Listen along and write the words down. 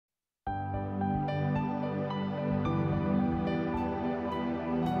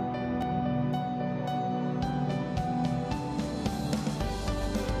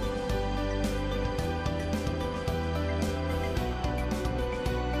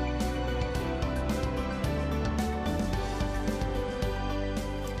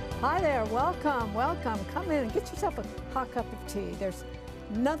Hi there, welcome, welcome. Come in and get yourself a hot cup of tea. There's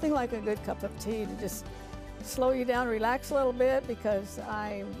nothing like a good cup of tea to just slow you down, relax a little bit, because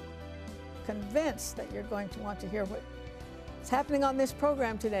I'm convinced that you're going to want to hear what's happening on this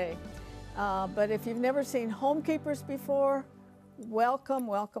program today. But if you've never seen Homekeepers before, welcome,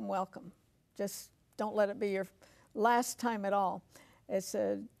 welcome, welcome. Just don't let it be your last time at all. It's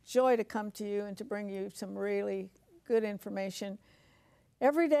a joy to come to you and to bring you some really good information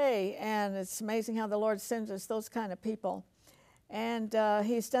every day, and it's amazing how the Lord sends us those kind of people. And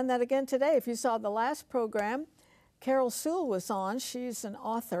He's done that again today. If you saw the last program, Carol Sewell was on. She's an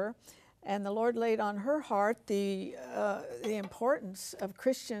author, and the Lord laid on her heart the importance of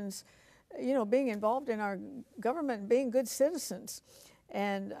Christians, you know, being involved in our government and being good citizens.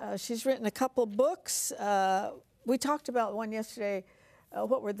 And she's written a couple books. We talked about one yesterday,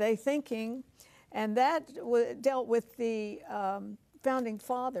 What Were They Thinking? And that dealt with the Founding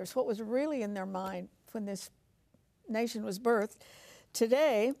Fathers, what was really in their mind when this nation was birthed.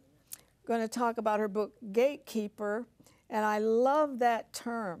 Today, I'm going to talk about her book, Gatekeeper, and I love that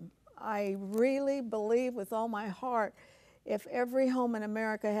term. I really believe with all my heart, if every home in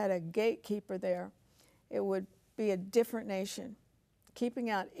America had a gatekeeper there, it would be a different nation. Keeping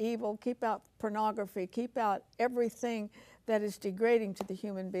out evil, keep out pornography, keep out everything that is degrading to the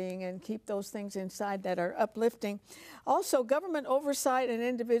human being, and keep those things inside that are uplifting. Also, government oversight and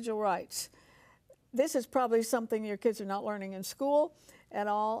individual rights. This is probably something your kids are not learning in school at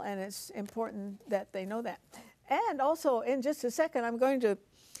all, and it's important that they know that. And also, in just a second, I'm going to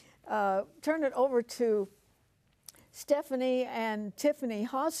turn it over to Stephanie and Tiffany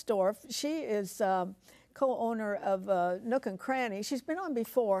Hausdorf. She is co-owner of Nook and Cranny. She's been on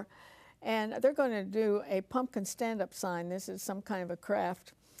before, and they're going to do a pumpkin stand-up sign. This is some kind of a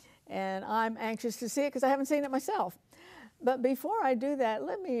craft, and I'm anxious to see it because I haven't seen it myself. But before I do that,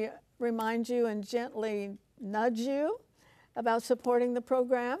 let me remind you and gently nudge you about supporting the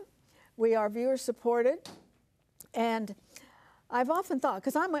program. We are viewer-supported, and I've often thought,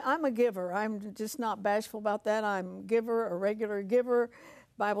 because I'm a giver, I'm just not bashful about that. I'm a giver, a regular giver.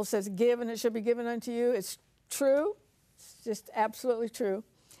 Bible says give and it should be given unto you. It's true. It's just absolutely true.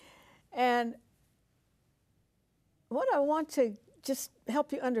 And what I want to just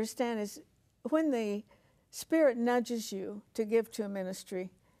help you understand is when the Spirit nudges you to give to a ministry,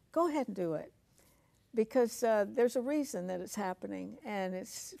 go ahead and do it, because there's a reason that it's happening, and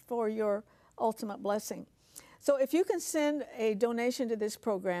it's for your ultimate blessing. So if you can send a donation to this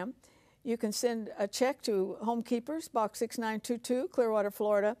program, you can send a check to Homekeepers, Box 6922, Clearwater,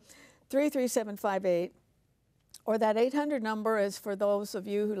 Florida, 33758. Or that 800 number is for those of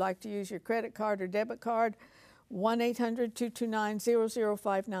you who like to use your credit card or debit card,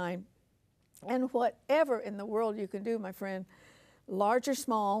 1-800-229-0059. And whatever in the world you can do, my friend, large or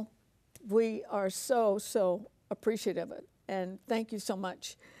small, we are so, so appreciative of it. And thank you so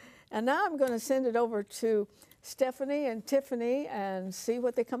much. And now I'm going to send it over to Stephanie and Tiffany and see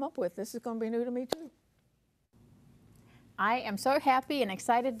what they come up with. This is going to be new to me too. I am so happy and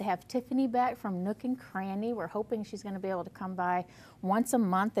excited to have Tiffany back from Nook and Cranny. We're hoping she's going to be able to come by once a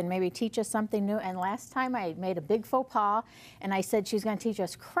month and maybe teach us something new. And last time I made a big faux pas and I said she's going to teach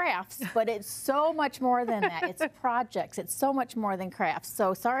us crafts, but it's so much more than that. It's projects. It's so much more than crafts.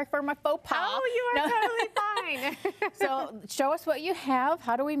 So sorry for my faux pas. Oh, you are totally fine. So show us what you have.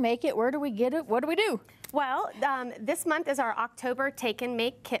 How do we make it? Where do we get it? What do we do? Well, this month is our October Take and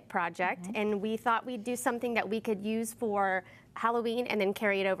Make Kit project, and we thought we'd do something that we could use for Halloween and then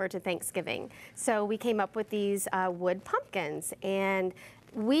carry it over to Thanksgiving. So we came up with these wood pumpkins, and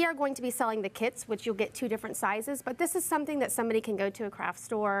we are going to be selling the kits, which you'll get 2 different sizes, but this is something that somebody can go to a craft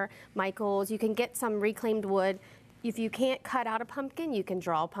store, Michael's. You can get some reclaimed wood. If you can't cut out a pumpkin, you can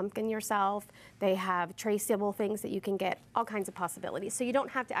draw a pumpkin yourself. They have traceable things that you can get, all kinds of possibilities. So you don't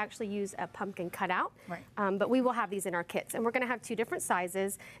have to actually use a pumpkin cutout, right. But we will have these in our kits. And we're gonna have 2 different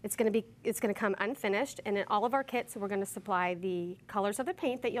sizes. It's gonna come unfinished, and in all of our kits, we're gonna supply the colors of the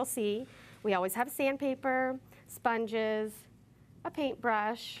paint that you'll see. We always have sandpaper, sponges, a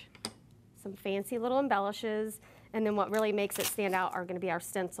paintbrush, some fancy little embellishes, and then what really makes it stand out are going to be our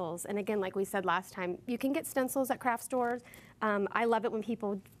stencils. And again, like we said last time, you can get stencils at craft stores. I love it when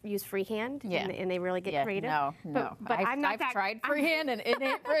people use freehand and they really get creative. No. But I've tried freehand and it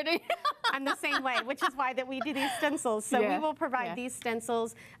ain't pretty. I'm the same way, which is why that we do these stencils. So we will provide these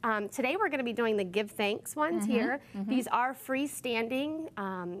stencils. Today we're going to be doing the Give Thanks ones here. These are freestanding,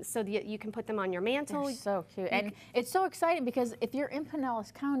 so that you can put them on your mantle. They're so cute. And it's so exciting because if you're in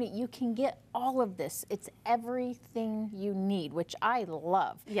Pinellas County, you can get all of this. It's every everything you need, which I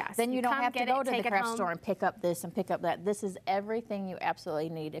love. Yes, Then you don't have to go to the craft home. store and pick up this and pick up that. This is everything you absolutely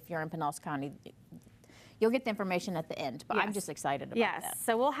need if you're in Pinellas County. You'll get the information at the end, but I'm just excited about that. Yes,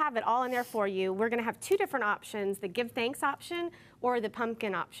 so we'll have it all in there for you. We're going to have two different options, the give thanks option or the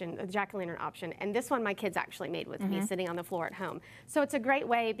pumpkin option, the jack-o'-lantern option. And this one my kids actually made with me sitting on the floor at home. So it's a great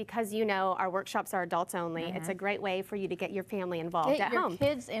way, because you know our workshops are adults only, it's a great way for you to get your family involved at home. Get your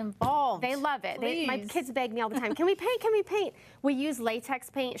kids involved. They love it. My Please. kids beg me all the time, can we paint, can we paint? We use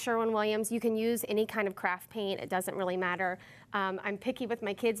latex paint, Sherwin-Williams. You can use any kind of craft paint. It doesn't really matter. I'm picky with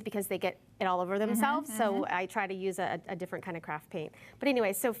my kids because they get it all over themselves, so I try to use a different kind of craft paint. But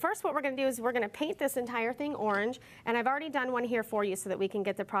anyway, so first what we're going to do is we're going to paint this entire thing orange, and I've already done one here for you so that we can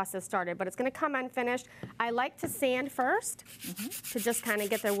get the process started, but it's going to come unfinished. I like to sand first to just kind of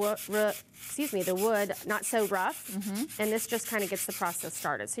get the wood not so rough, and this just kind of gets the process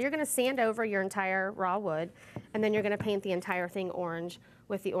started. So you're going to sand over your entire raw wood, and then you're going to paint the entire thing orange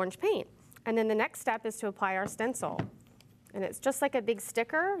with the orange paint. And then the next step is to apply our stencil. And it's just like a big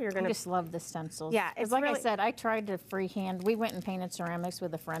sticker. You're gonna. I just love the stencils. Yeah, it's like really, I said, I tried to freehand. We went and painted ceramics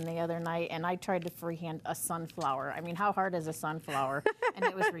with a friend the other night, and I tried to freehand a sunflower. I mean, how hard is a sunflower? And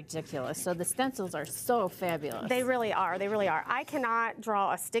it was ridiculous. So the stencils are so fabulous. They really are. They really are. I cannot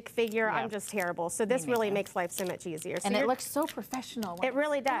draw a stick figure. Yeah. I'm just terrible. So this really makes life so much easier. So and it looks so professional. It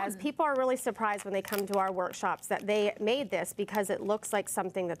really does. People are really surprised when they come to our workshops that they made this because it looks like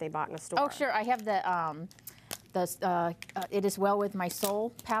something that they bought in a store. Oh, sure. I have the It Is Well With My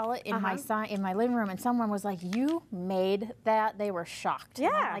Soul palette in my living room, and someone was like, "You made that?" They were shocked. Yeah,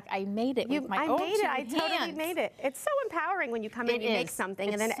 and I'm like, I made it with my own two hands. I totally made it. It's so empowering when you come in and you make something,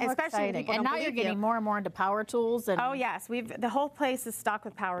 and then so especially when people and don't now you're believe getting more and more into power tools. And oh yes, the whole place is stocked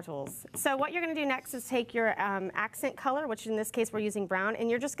with power tools. So what you're going to do next is take your accent color, which in this case we're using brown, and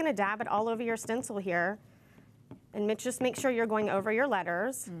you're just going to dab it all over your stencil here. And just make sure you're going over your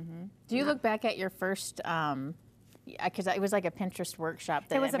letters. Do you look back at your first, because it was like a Pinterest workshop,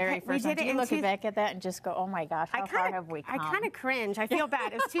 the very first one. Do you look back at that and just go, oh my gosh, how far have we come? I kind of cringe. I feel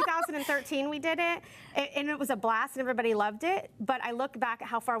bad. It was 2013 we did it, and it was a blast, and everybody loved it. But I look back at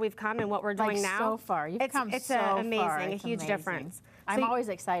how far we've come and what we're doing now. So far. You've come so far. Amazing, a huge difference. I'm always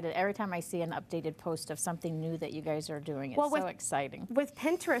excited every time I see an updated post of something new that you guys are doing. It's so exciting. With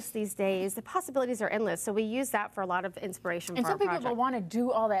Pinterest these days, the possibilities are endless, so we use that for a lot of inspiration for our project. And some people want to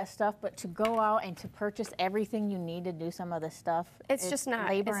do all that stuff, but to go out and to purchase everything you need to do some of this stuff, it's just not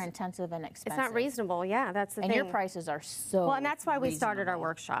labor-intensive and expensive. It's not reasonable, yeah, that's the thing. And your prices are so well, and that's why we started our reasonable.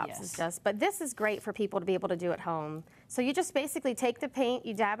 workshops. Yes. But this is great for people to be able to do at home. So you just basically take the paint,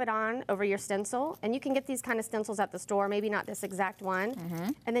 you dab it on over your stencil, and you can get these kind of stencils at the store, maybe not this exact one,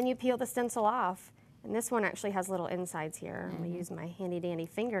 and then you peel the stencil off. And this one actually has little insides here. I'm going to use my handy-dandy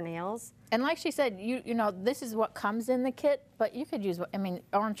fingernails. And like she said, you know, this is what comes in the kit, but you could use, I mean,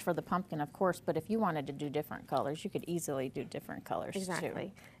 orange for the pumpkin, of course, but if you wanted to do different colors, you could easily do different colors,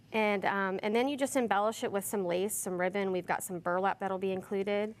 exactly. Too. And then you just embellish it with some lace, some ribbon. We've got some burlap that'll be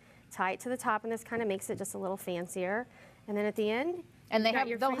included. Tie it to the top, and this kind of makes it just a little fancier. And then at the end, and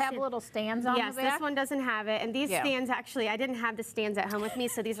they'll have little stands on the back? Yes, this one doesn't have it. And these stands, actually, I didn't have the stands at home with me,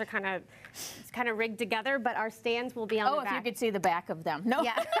 so these are kind of rigged together, but our stands will be on the back. Oh, if you could see the back of them. No.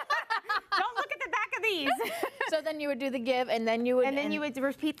 Yeah. Don't look at the back of these. So then you would do the give, and then you would... And then you would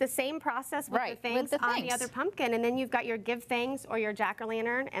repeat the same process with the things on the other pumpkin, and then you've got your give things or your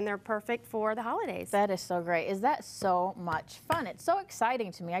jack-o'-lantern, and they're perfect for the holidays. That is so great. Is that so much fun? It's so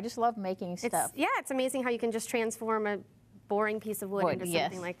exciting to me. I just love making stuff. It's amazing how you can just transform a boring piece of wood into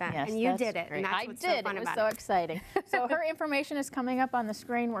something like that. Yes, and you did it. And that's I what's did. So fun it was about so exciting. So her information is coming up on the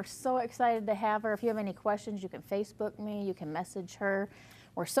screen. We're so excited to have her. If you have any questions, you can Facebook me. You can message her.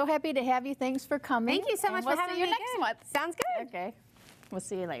 We're so happy to have you. Thanks for coming. Thank you so much for having me. We'll see you next month. Sounds good. Okay. We'll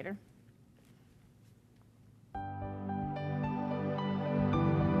see you later.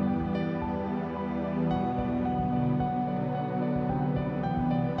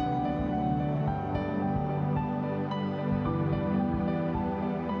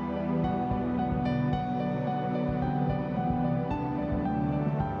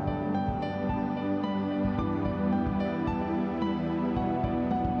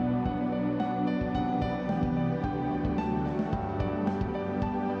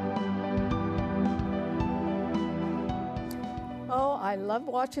 I love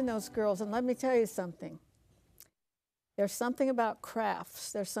watching those girls, and let me tell you something. There's something about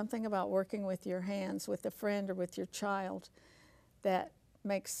crafts, there's something about working with your hands, with a friend or with your child, that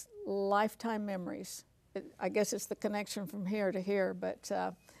makes lifetime memories. I guess it's the connection from here to here, but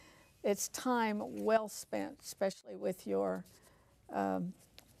it's time well spent, especially with your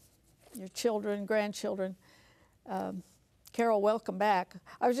children, grandchildren. Carol, welcome back.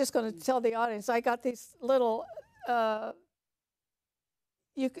 I was just going to tell the audience, I got these little, they're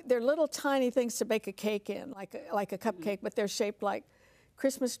little tiny things to bake a cake in, like a cupcake, but they're shaped like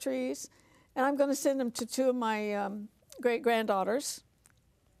Christmas trees. And I'm going to send them to two of my great-granddaughters,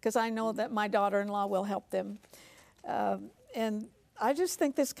 because I know that my daughter-in-law will help them. And I just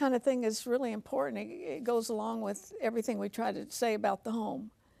think this kind of thing is really important. It goes along with everything we try to say about the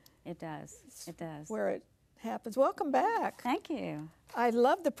home. It does. It does. Where it happens. Welcome back. Thank you. I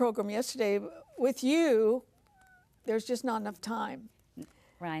loved the program yesterday. With you, there's just not enough time.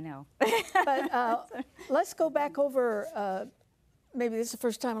 I know. But let's go back over, maybe this is the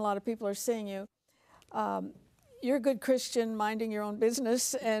first time a lot of people are seeing you. You're a good Christian, minding your own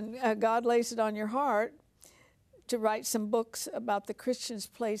business, and God lays it on your heart to write some books about the Christian's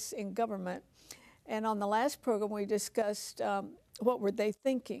place in government. And on the last program, we discussed what were they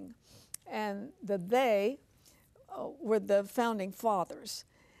thinking. And the they were the founding fathers.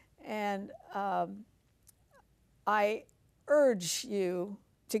 And I urge you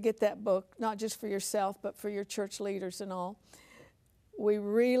to get that book, not just for yourself, but for your church leaders and all. We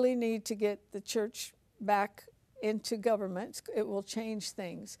really need to get the church back into government. It will change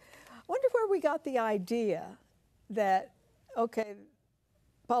things. I wonder where we got the idea that, okay,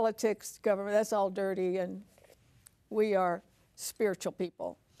 politics, government, that's all dirty, and we are spiritual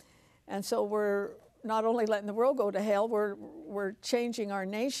people. And so we're not only letting the world go to hell, we're changing our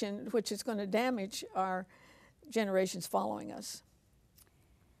nation, which is going to damage our generations following us.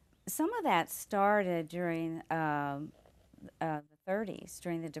 Some of that started during the 30s,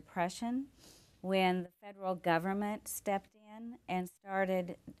 during the Depression, when the federal government stepped in and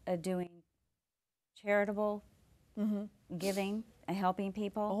started doing charitable giving and helping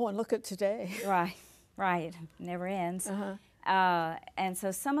people. Oh, and look at today. Right, right, never ends. And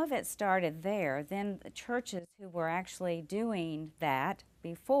so some of it started there. Then the churches who were actually doing that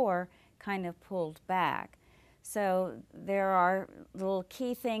before kind of pulled back. So there are little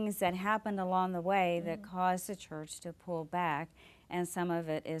key things that happened along the way that caused the church to pull back, and some of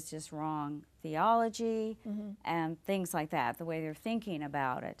it is just wrong theology and things like that, the way they're thinking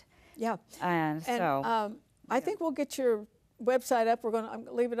about it. Yeah. And so I think we'll get your website up. I'm going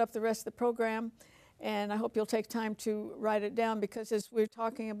to leave it up the rest of the program, and I hope you'll take time to write it down, because as we're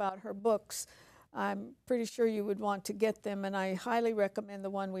talking about her books, I'm pretty sure you would want to get them, and I highly recommend the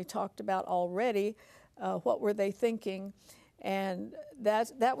one we talked about already, What Were They Thinking? And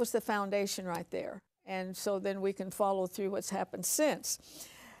that was the foundation right there. And so then we can follow through what's happened since.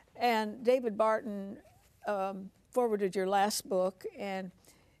 And David Barton forwarded your last book, and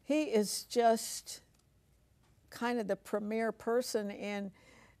he is just kind of the premier person in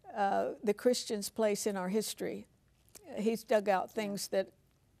the Christian's place in our history. He's dug out things that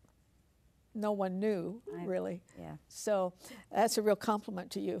no one knew, really. Yeah. So that's a real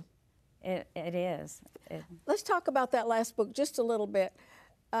compliment to you. It is. Let's talk about that last book just a little bit.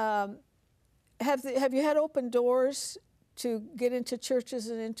 Have you had open doors to get into churches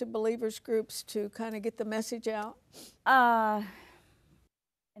and into believers groups to kind of get the message out?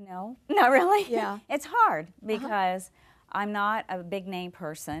 No, not really. Yeah. It's hard because I'm not a big name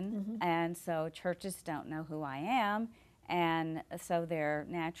person, and so churches don't know who I am, and so they're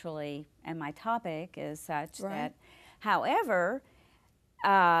naturally, and my topic is such that, however,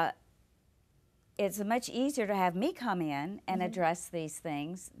 it's much easier to have me come in and address these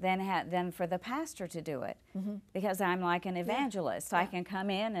things than for the pastor to do it, because I'm like an evangelist. So I can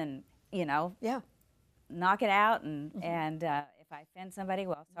come in and, you know, knock it out, and if I offend somebody,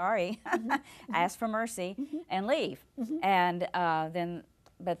 well, sorry, ask for mercy and leave. And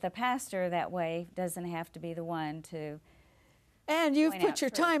but the pastor that way doesn't have to be the one to. And you've put your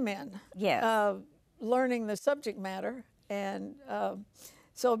time in. Yes. Learning the subject matter, and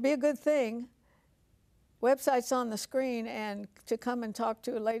so it'd be a good thing. Website's on the screen, and to come and talk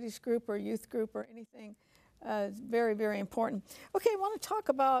to a ladies group or youth group or anything is very, very important. Okay, I want to talk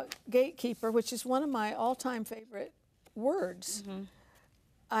about gatekeeper, which is one of my all-time favorite words.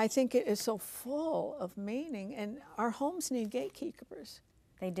 I think it is so full of meaning, and our homes need gatekeepers.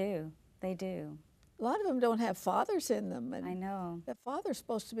 They do. They do. A lot of them don't have fathers in them. And I know. the father's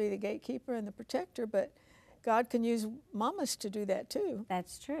supposed to be the gatekeeper and the protector, but God can use mamas to do that too.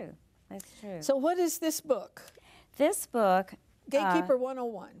 That's true. That's true. So what is this book? This book, Gatekeeper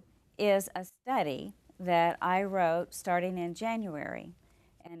 101. is a study that I wrote starting in January,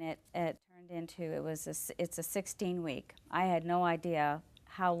 and it turned into, it's a 16-week. I had no idea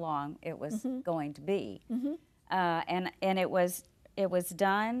how long it was going to be, and it was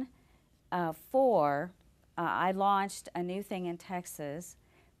done I launched a new thing in Texas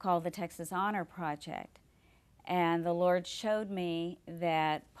called the Texas Honor Project, And the Lord showed me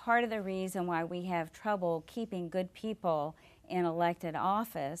that part of the reason why we have trouble keeping good people in elected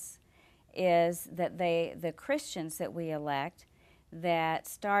office is that the Christians that we elect that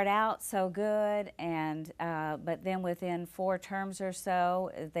start out so good, and but then within 4 terms or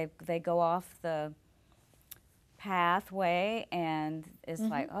so, they go off the pathway, and it's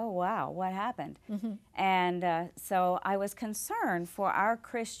like, oh wow, what happened? And so I was concerned for our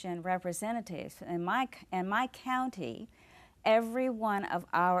Christian representatives in my county. Every one of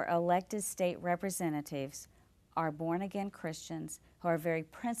our elected state representatives are born-again Christians who are very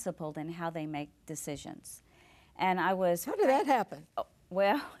principled in how they make decisions. And I was... How did that happen? Oh,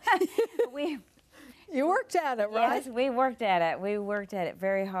 well, You worked at it, right? Yes, we worked at it. We worked at it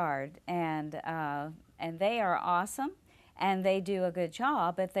very hard, and they are awesome, and they do a good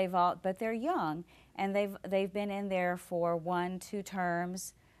job. But they're young, and they've been in there for 1, 2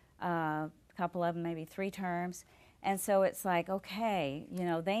 terms, a couple of them maybe 3 terms, and so it's like, okay, you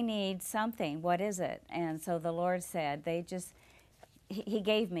know, they need something. What is it? And so the Lord said, He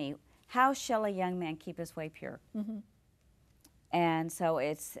gave me, how shall a young man keep his way pure? And so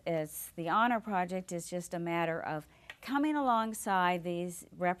it's the Honor Project is just a matter of coming alongside these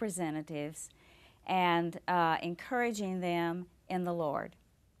representatives and encouraging them in the Lord.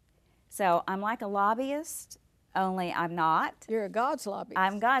 So I'm like a lobbyist, only I'm not. You're a God's lobbyist.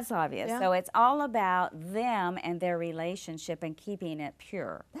 I'm God's lobbyist. Yeah. So it's all about them and their relationship and keeping it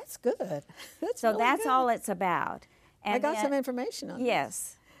pure. That's good. That's So really that's good. all it's about. And I got then- some information on this.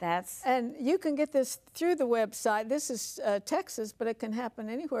 Yes, that's... And you can get this through the website. This is Texas, but it can happen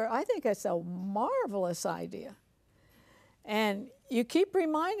anywhere. I think it's a marvelous idea. And you keep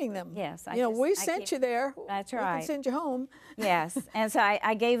reminding them. Yes, we sent you there. That's We right. can send you home. Yes, and so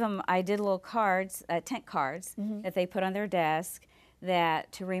I gave them, I did little cards, tent cards that they put on their desk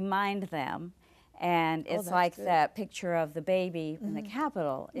to remind them. And it's that's like good. that picture of the baby in the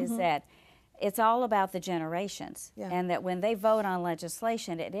Capitol, is that it's all about the generations. Yeah. And that when they vote on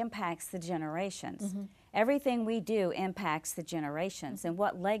legislation, it impacts the generations. Everything we do impacts the generations, and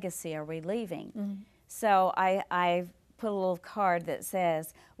what legacy are we leaving? So I put a little card that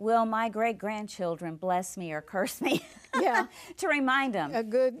says, will my great-grandchildren bless me or curse me? Yeah. To remind them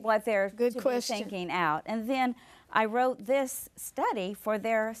what they're good to be question. thinking out. And then I wrote this study for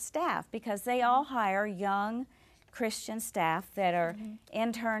their staff, because they all hire young Christian staff that are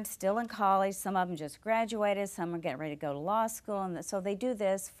interns, still in college. Some of them just graduated, some are getting ready to go to law school, and so they do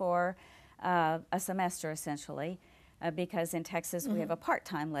this for a semester essentially, because in Texas we have a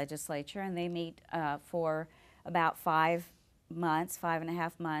part-time legislature, and they meet for about 5 months,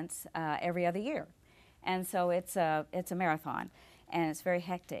 5.5 months every other year. And so it's a marathon, and it's very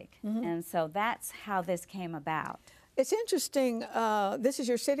hectic. And so that's how this came about. It's interesting. This is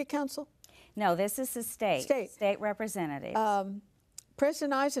your city council? No, this is the state representatives.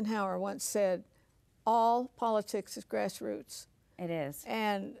 President Eisenhower once said, all politics is grassroots. It is.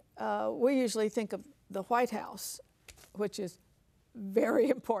 And we usually think of the White House, which is very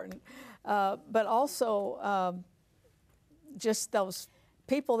important, but also just those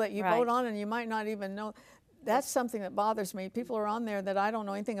people that you vote on and you might not even know. That's something that bothers me. People are on there that I don't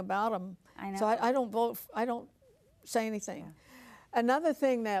know anything about them. I know. So I don't vote, I don't say anything. Yeah. Another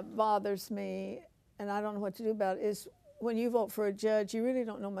thing that bothers me, and I don't know what to do about it, is when you vote for a judge, you really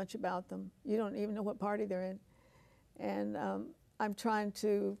don't know much about them. You don't even know what party they're in. And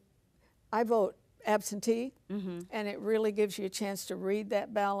I vote absentee, and it really gives you a chance to read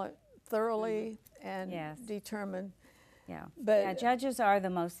that ballot thoroughly and determine. Yeah. But yeah, judges are the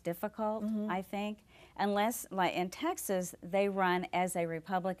most difficult, I think, unless, like in Texas, they run as a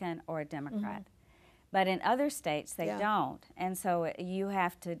Republican or a Democrat. But in other states, they don't, and so you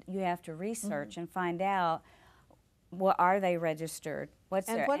have to research and find out, what are they registered? What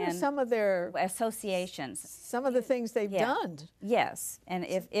are some of their associations? Some of the things they've done. Yes, and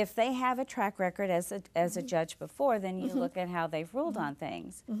if they have a track record as a judge before, then you look at how they've ruled on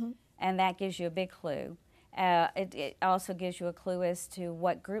things, and that gives you a big clue. It also gives you a clue as to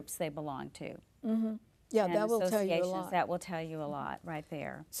what groups they belong to. Yeah, And that will tell you a associations, lot. that will tell you a lot right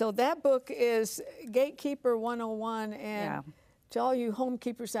there. So that book is Gatekeeper 101, and to all you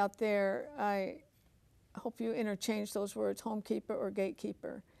homekeepers out there, I hope you interchange those words, homekeeper or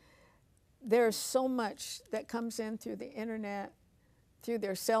gatekeeper. There's so much that comes in through the internet, through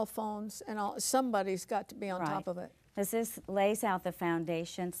their cell phones, and somebody's got to be on top of it. Because this lays out the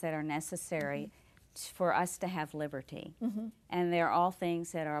foundations that are necessary for us to have liberty. And they're all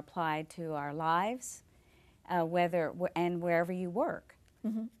things that are applied to our lives, and wherever you work.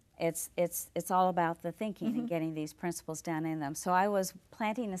 It's all about the thinking and getting these principles down in them. So I was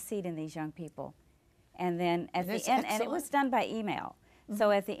planting a seed in these young people And then at the end, and it was done by email.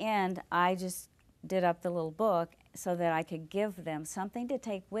 So at the end, I just did up the little book so that I could give them something to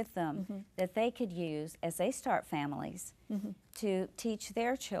take with them that they could use as they start families to teach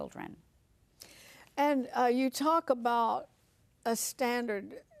their children. And you talk about a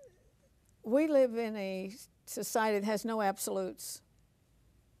standard. We live in a society that has no absolutes.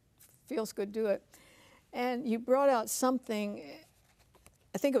 Feels good, do it. And you brought out something,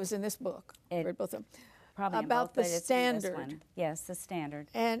 I think it was in this book, I read both of them, Probably about both, the but it's in this standard. one. Yes, the standard.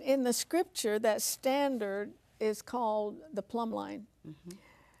 And in the scripture, that standard is called the plumb line.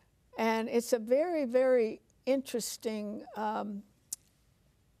 And it's a very, very interesting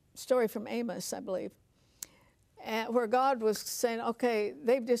story from Amos, I believe, and where God was saying, okay,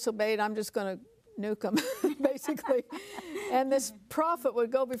 they've disobeyed, I'm just going to nuke them, basically. And this prophet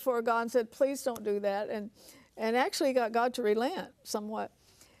would go before God and said, please don't do that. And actually got God to relent somewhat.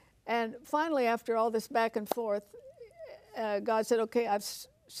 And finally, after all this back and forth, God said, okay, I've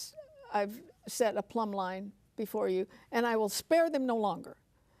set a plumb line before you, and I will spare them no longer.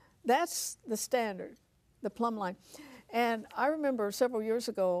 That's the standard, the plumb line. And I remember several years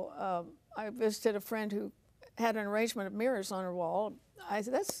ago, I visited a friend who had an arrangement of mirrors on her wall. I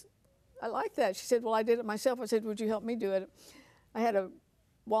said, I like that. She said, well, I did it myself. I said, would you help me do it? I had a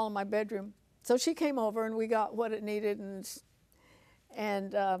wall in my bedroom. So she came over and we got what it needed,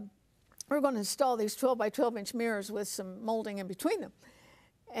 and we were going to install these 12 by 12 inch mirrors with some molding in between them.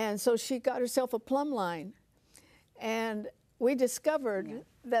 And so she got herself a plumb line, and we discovered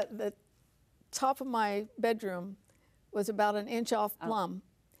that the top of my bedroom was about an inch off plumb.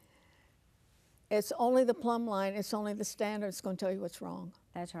 It's only the plumb line, it's only the standard that's going to tell you what's wrong.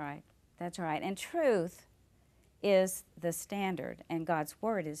 That's right. That's right. And truth is the standard, and God's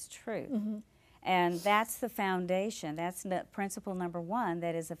word is truth. And that's the foundation. That's the principle number one,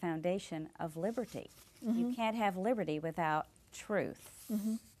 that is the foundation of liberty. You can't have liberty without truth.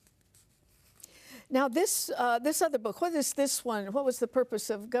 Now this other book, what is this one? What was the purpose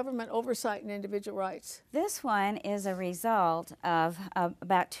of government oversight and individual rights? This one is a result of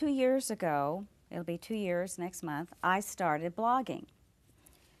about 2 years ago, it'll be 2 years next month, I started blogging.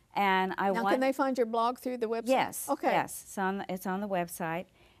 And Now, can they find your blog through the website? Yes. Okay. Yes, it's on the website.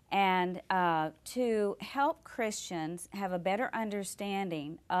 And to help Christians have a better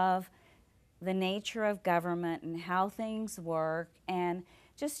understanding of the nature of government and how things work, and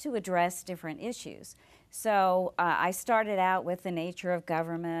just to address different issues. So I started out with the nature of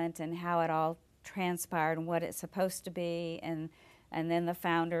government and how it all transpired and what it's supposed to be, and then the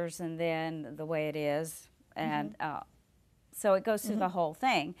founders, and then the way it is. And so it goes through the whole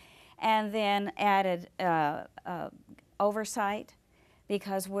thing. And then added oversight,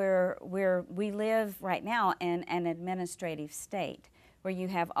 because we live right now in an administrative state where you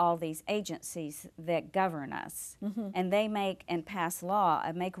have all these agencies that govern us, and they make and pass law,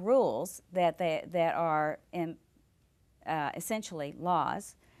 make rules that are essentially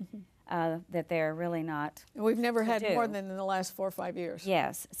laws that they're really not. And we've never had more than in the last 4 or 5 years.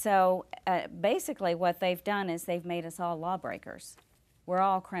 Yes. So basically, what they've done is they've made us all lawbreakers. We're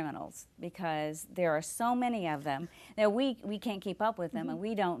all criminals because there are so many of them that we can't keep up with them, and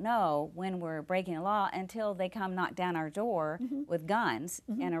we don't know when we're breaking the law until they come knock down our door with guns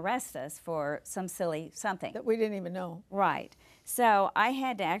and arrest us for some silly something. That we didn't even know. Right. So I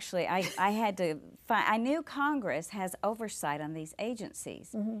had to actually, I had to find, I knew Congress has oversight on these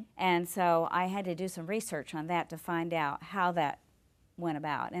agencies, and so I had to do some research on that to find out how that went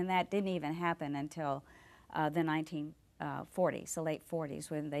about, and that didn't even happen until the 1940s, the late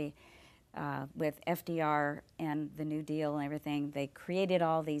 40s, when they, with FDR and the New Deal and everything, they created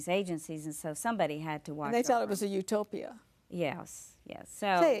all these agencies, and so somebody had to watch And they thought over it was a utopia. Yes, yes.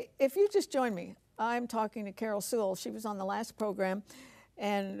 So, Hey, if you just joined me, I'm talking to Carol Sewell. She was on the last program,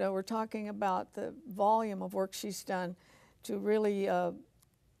 and we're talking about the volume of work she's done to really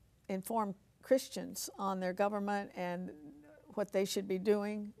inform Christians on their government and what they should be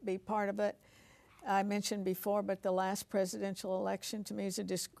doing, be part of it. I mentioned before, but the last presidential election to me is a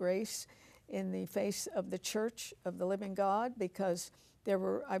disgrace in the face of the Church of the Living God, because there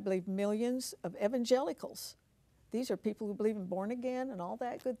were, I believe, millions of evangelicals. These are people who believe in born again and all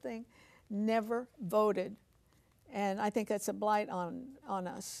that good thing, never voted. And I think that's a blight on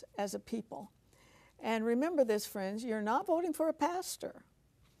us as a people. And remember this, friends, you're not voting for a pastor.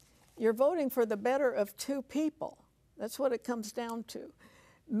 You're voting for the better of two people. That's what it comes down to.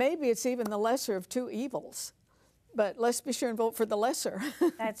 Maybe it's even the lesser of two evils, but let's be sure and vote for the lesser.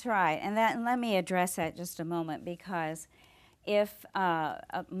 that's right, and let me address that just a moment, because if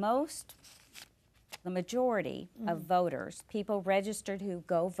most the majority of voters, people registered who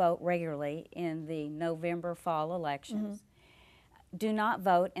go vote regularly in the November fall elections, do not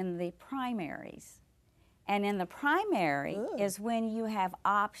vote in the primaries. And in the primary is when you have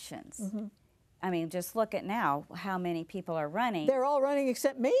options. I mean, just look at now how many people are running. They're all running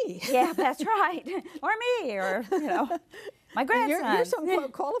except me. Yeah, that's right. Or me, or, you know, my grandson. You're so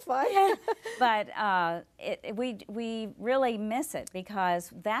qualified. But we really miss it,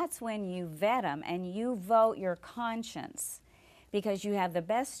 because that's when you vet them and you vote your conscience, because you have the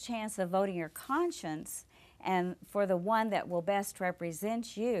best chance of voting your conscience and for the one that will best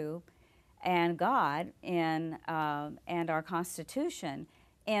represent you and God and our Constitution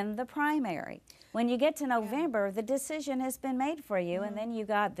in the primary. When you get to November, the decision has been made for you, and then you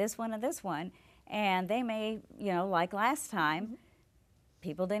got this one and this one, and they may, you know, like last time,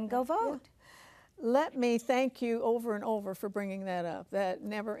 people didn't go vote. Let me thank you over and over for bringing that up. That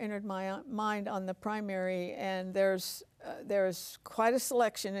never entered my mind on the primary, and there's quite a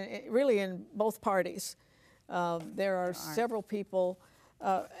selection, really, in both parties. There are several people,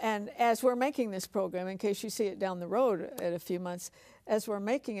 and as we're making this program, in case you see it down the road at a few months, as we're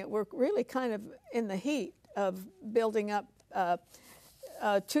making it, we're really kind of in the heat of building up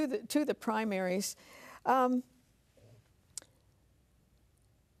to the primaries. On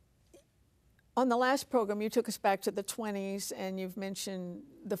the last program, you took us back to the 20s, and you've mentioned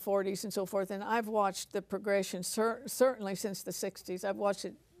the 40s and so forth, and I've watched the progression, certainly since the 60s. I've watched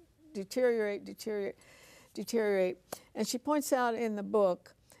it deteriorate. And she points out in the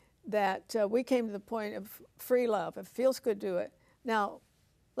book that we came to the point of free love. If it feels good, do it. Now,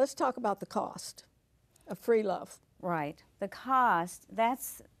 let's talk about the cost of free love. Right. The cost,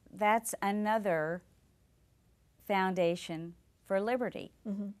 that's another foundation for liberty.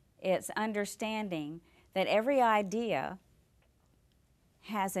 It's understanding that every idea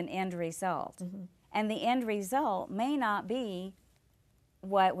has an end result. And the end result may not be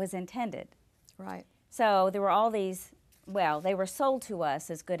what was intended. Right. So there were all these, well, they were sold to us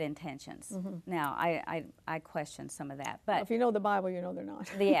as good intentions. Now, I question some of that. But well, if you know the Bible, you know they're not.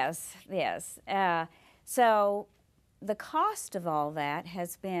 Yes, yes. So the cost of all that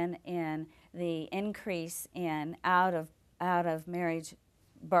has been in the increase in out of marriage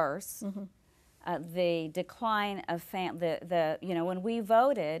births, the decline of you know, when we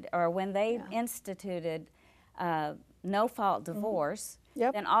voted, or when they instituted no-fault divorce,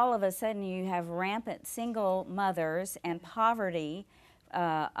 then all of a sudden you have rampant single mothers and poverty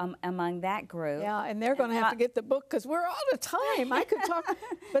among that group. Yeah, and they're going to have to get the book, because we're out of time. I could talk,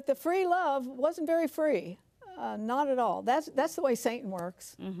 but the free love wasn't very free, not at all. That's the way Satan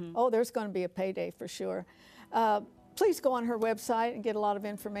works. Oh, there's going to be a payday for sure. Please go on her website and get a lot of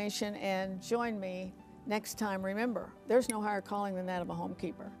information, and join me next time. Remember, there's no higher calling than that of a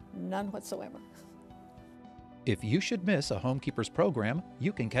homekeeper, none whatsoever. If you should miss a Homekeepers program,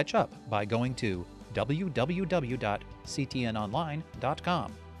 you can catch up by going to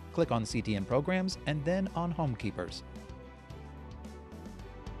www.ctnonline.com. Click on CTN Programs and then on Homekeepers.